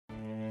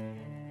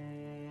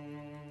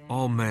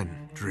All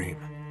men dream,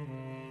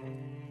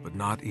 but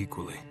not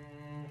equally.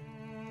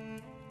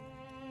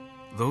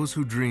 Those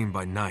who dream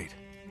by night,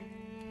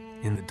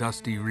 in the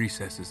dusty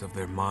recesses of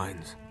their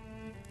minds,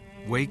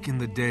 wake in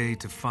the day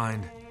to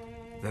find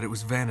that it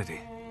was vanity.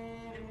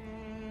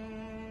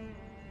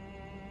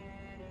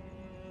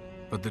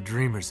 But the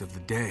dreamers of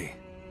the day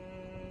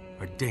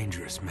are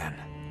dangerous men,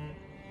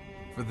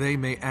 for they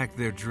may act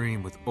their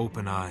dream with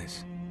open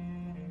eyes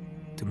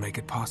to make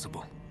it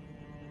possible.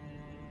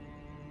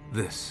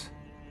 This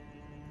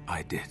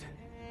I did.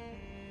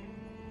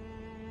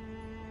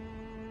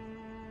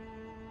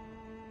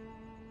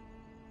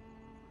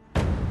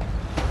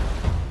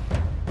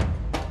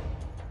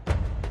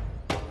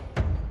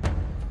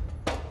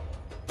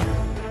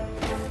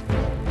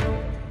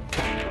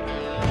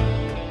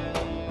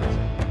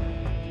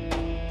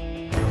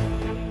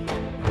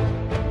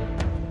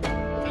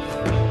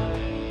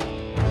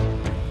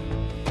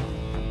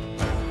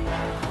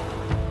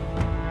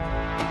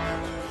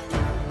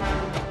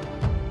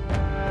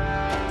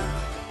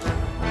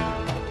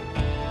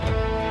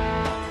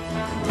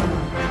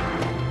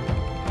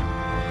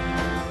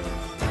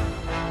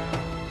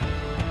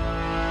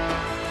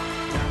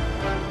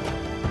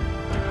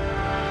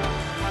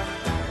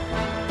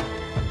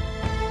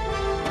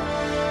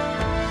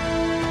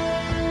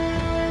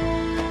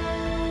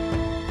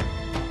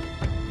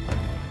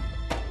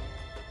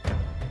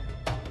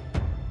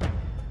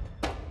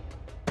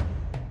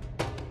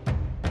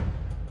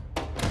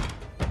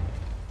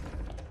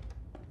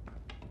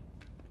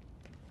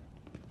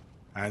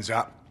 Hands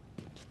up.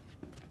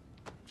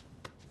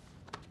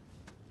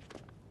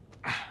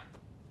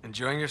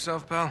 Enjoying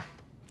yourself, pal?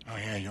 Oh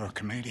yeah, you're a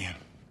comedian.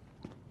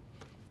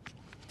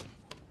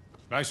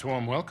 Nice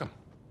warm welcome.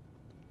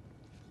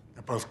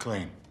 They're both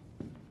clean.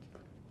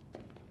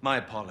 My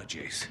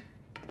apologies.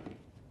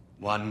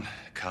 One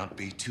can't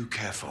be too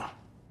careful.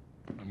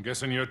 I'm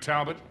guessing you're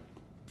Talbot?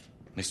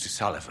 Mr.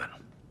 Sullivan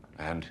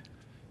and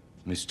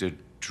Mr.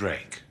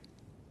 Drake.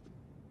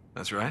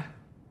 That's right.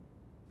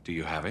 Do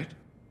you have it?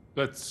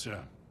 Let's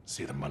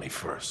see the money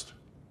first.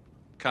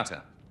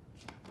 Cutter.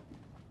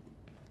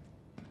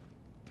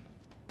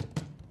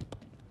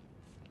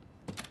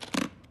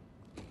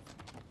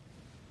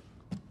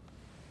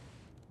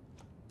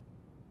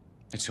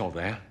 It's all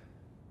there.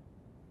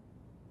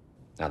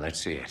 Now let's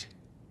see it.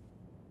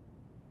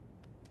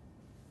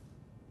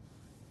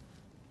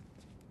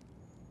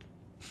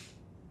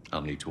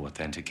 I'll need to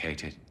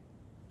authenticate it.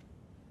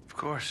 Of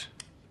course.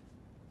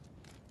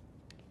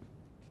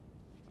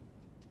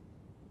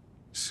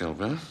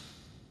 Silver,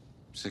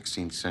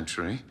 16th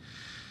century,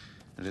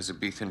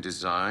 Elizabethan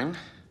design,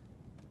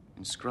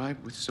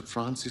 inscribed with Sir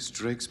Francis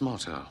Drake's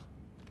motto.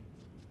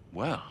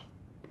 Well,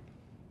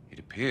 it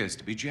appears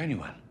to be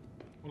genuine.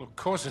 Well, of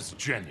course it's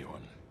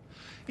genuine.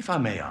 If I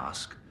may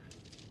ask,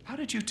 how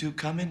did you two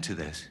come into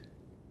this?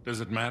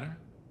 Does it matter?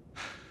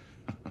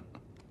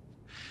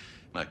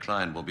 My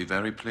client will be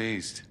very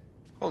pleased.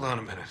 Hold on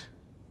a minute.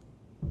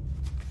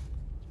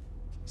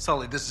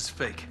 Sully, this is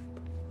fake.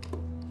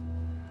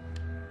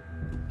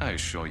 I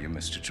assure you,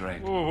 Mr.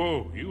 Drake. Whoa,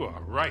 whoa, you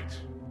are right.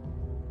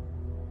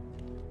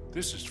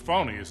 This is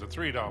phony as a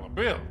 $3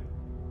 bill.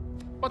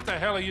 What the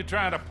hell are you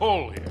trying to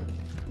pull here?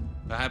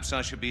 Perhaps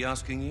I should be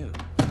asking you.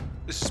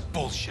 This is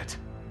bullshit.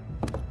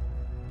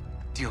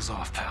 Deal's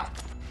off, pal.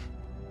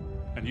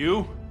 And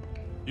you?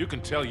 You can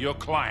tell your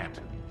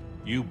client.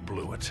 You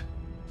blew it.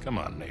 Come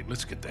on, Nate,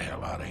 let's get the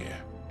hell out of here.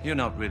 You're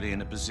not really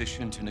in a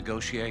position to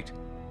negotiate.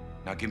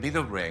 Now give me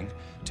the ring,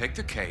 take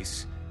the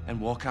case, and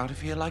walk out of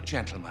here like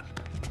gentlemen.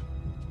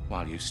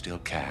 While you still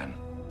can.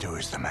 Do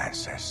as the man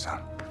says,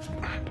 son.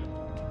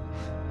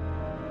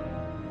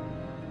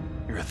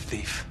 You're a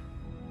thief.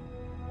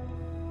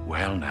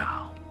 Well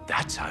now,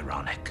 that's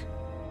ironic.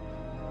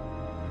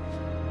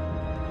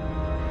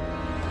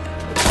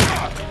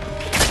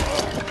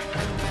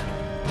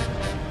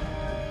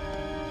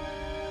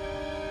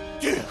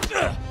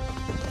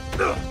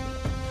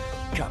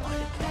 Come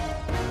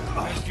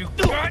on. You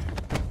got.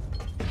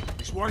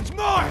 This one's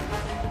mine.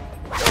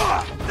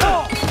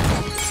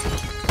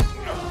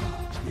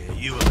 Yeah,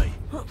 you and me.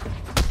 You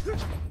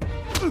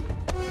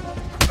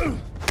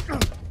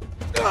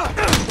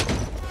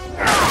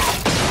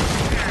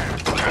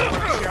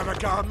have a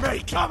go at me,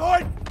 come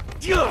on!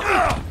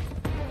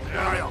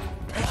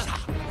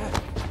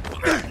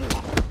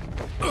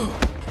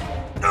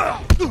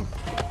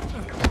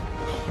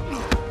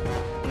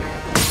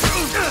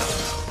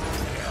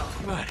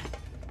 Right.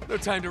 No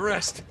time to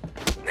rest.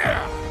 All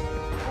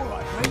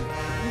right, mate.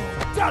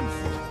 You're done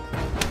for.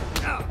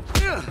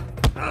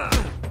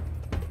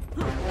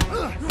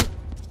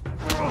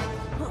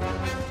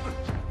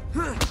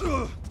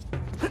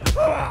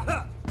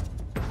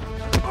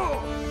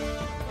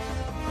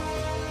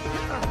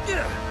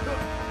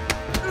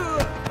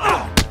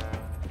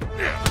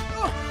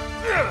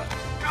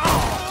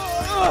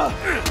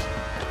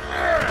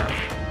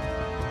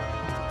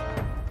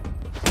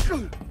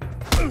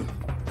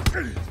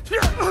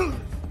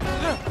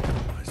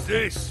 What's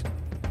this?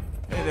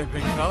 Hey there,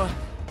 big fella.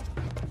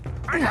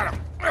 I got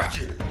him!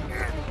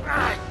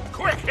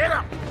 Quick, hit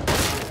him!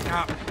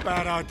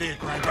 Bad idea,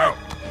 Grandad.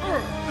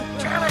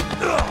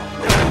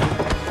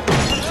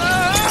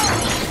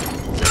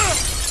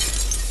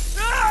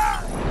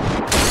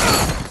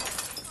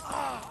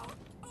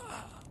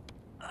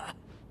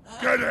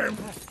 Get him!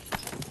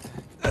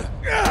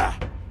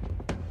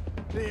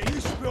 Here, you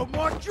spilled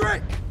my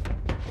drink!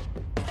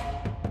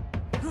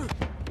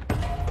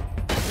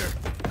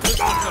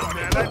 Come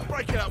on, let's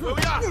break it up, will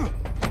ya?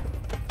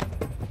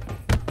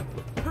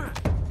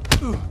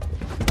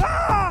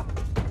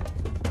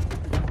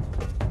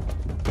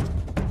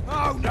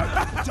 Oh, no,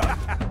 don't!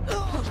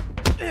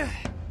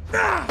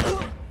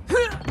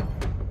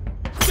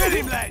 Get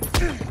him, lad!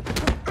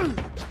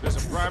 This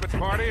a private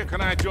party, or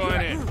can I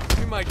join in?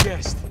 Be my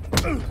guest.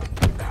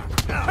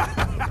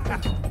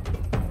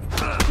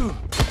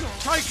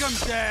 Take him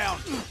down!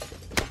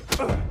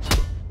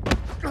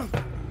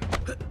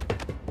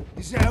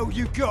 Is that all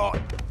you got?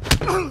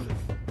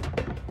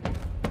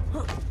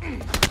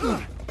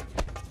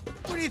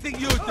 What do you think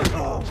you're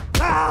doing?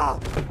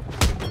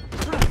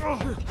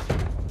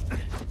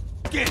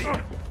 Get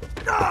him!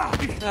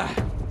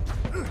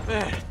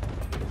 Man,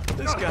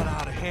 this got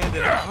out of hand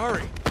in a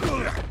hurry.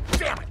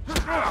 Damn it!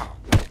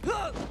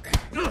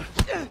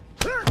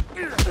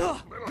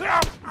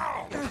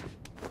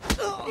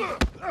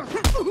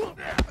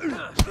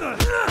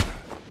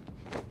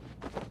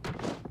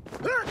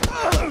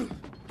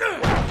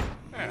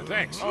 Yeah,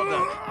 thanks.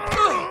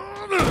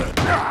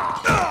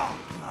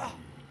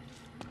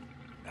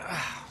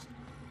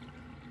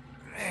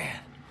 Man,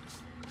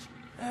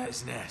 that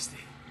is nasty.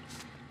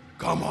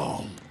 Come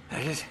on.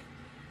 Just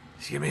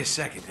give me a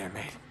second there,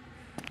 mate.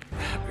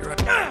 I'll be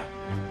right.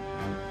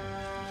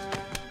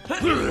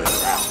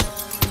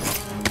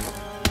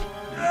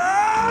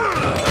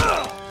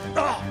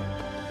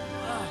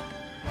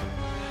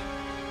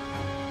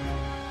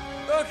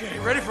 Okay,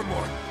 ready for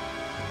more.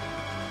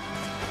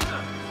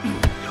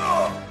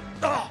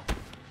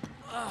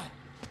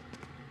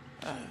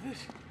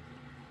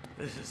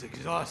 This is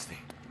exhausting.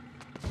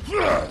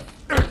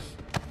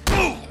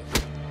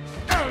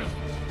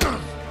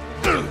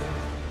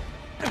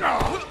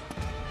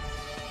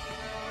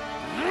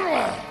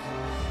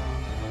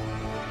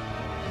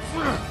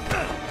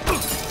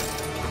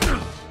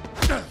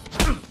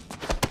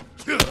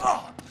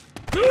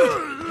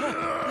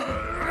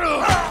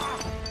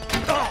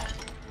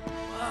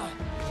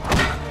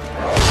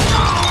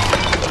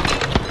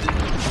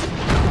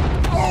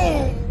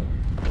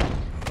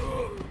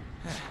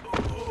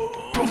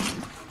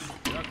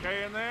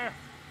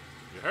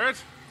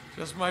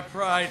 Just my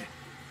pride.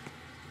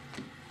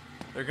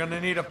 They're gonna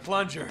need a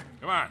plunger.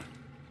 Come on.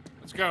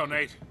 Let's go,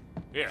 Nate.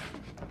 Here.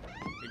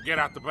 You get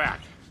out the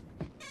back.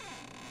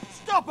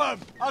 Stop him!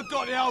 I've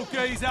got the old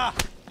geezer!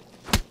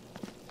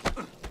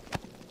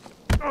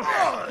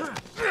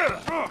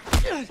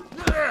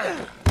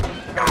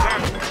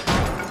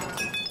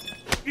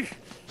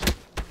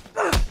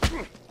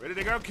 Ready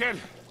to go, kid?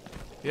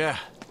 Yeah.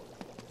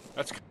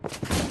 Let's go.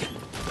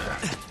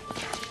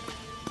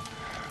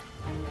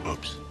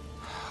 Oops.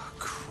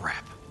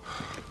 Crap.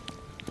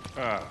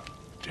 Oh,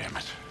 damn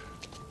it.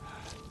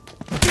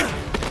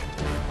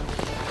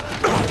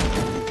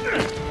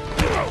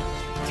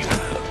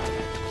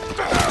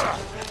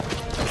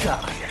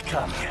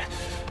 Come here.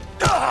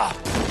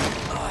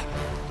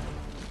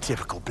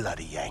 Typical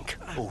bloody Yank.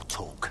 All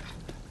talk.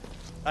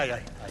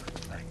 Hey.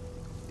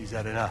 You've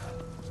had enough,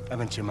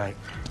 haven't you, mate?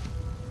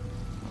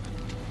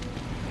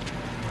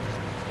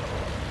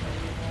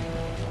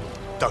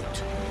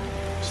 Don't.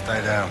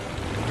 Stay down.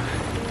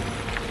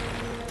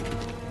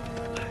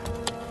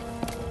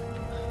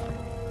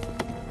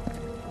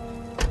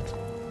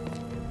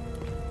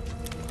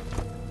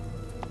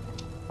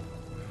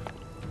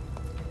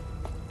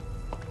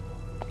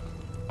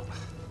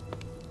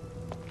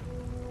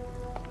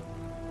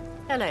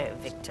 Hello,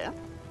 Victor.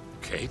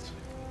 Kate?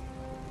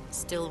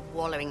 Still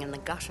wallowing in the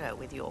gutter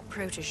with your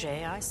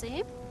protégé, I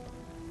see.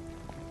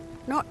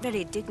 Not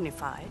very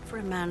dignified for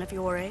a man of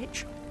your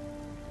age.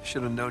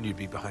 Should have known you'd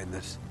be behind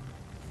this.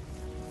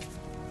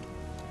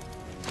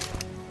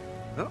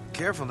 Oh,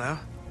 careful now.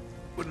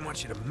 Wouldn't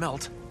want you to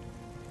melt.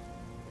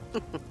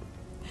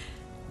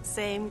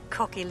 Same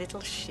cocky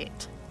little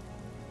shit.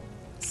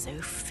 So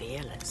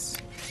fearless.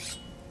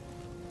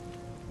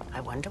 I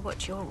wonder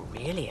what you're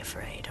really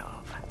afraid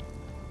of.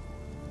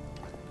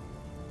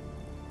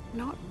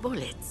 Not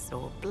bullets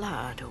or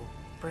blood or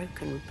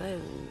broken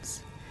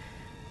bones.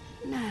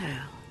 No.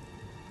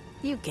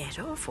 You get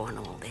off on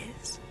all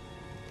this,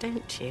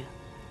 don't you?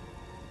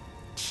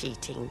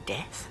 Cheating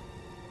death.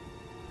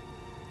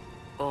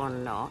 Or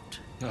not.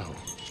 No.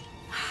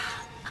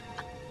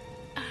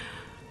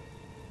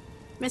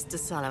 Mr.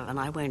 Sullivan,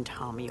 I won't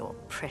harm your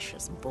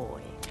precious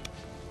boy.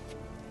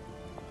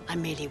 I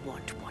merely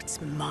want what's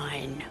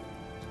mine.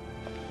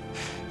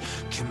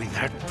 Give me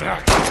that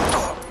back.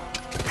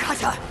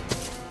 Cutter!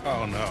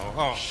 Oh, no.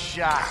 Oh.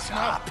 Shut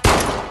up!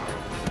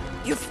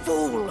 You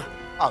fool!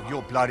 Oh,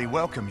 you're bloody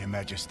welcome, Your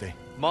Majesty.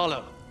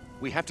 Marlowe,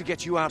 we have to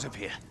get you out of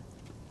here.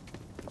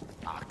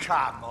 Oh,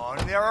 come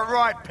on, they're a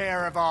right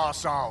pair of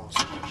arseholes.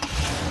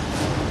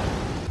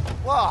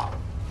 What?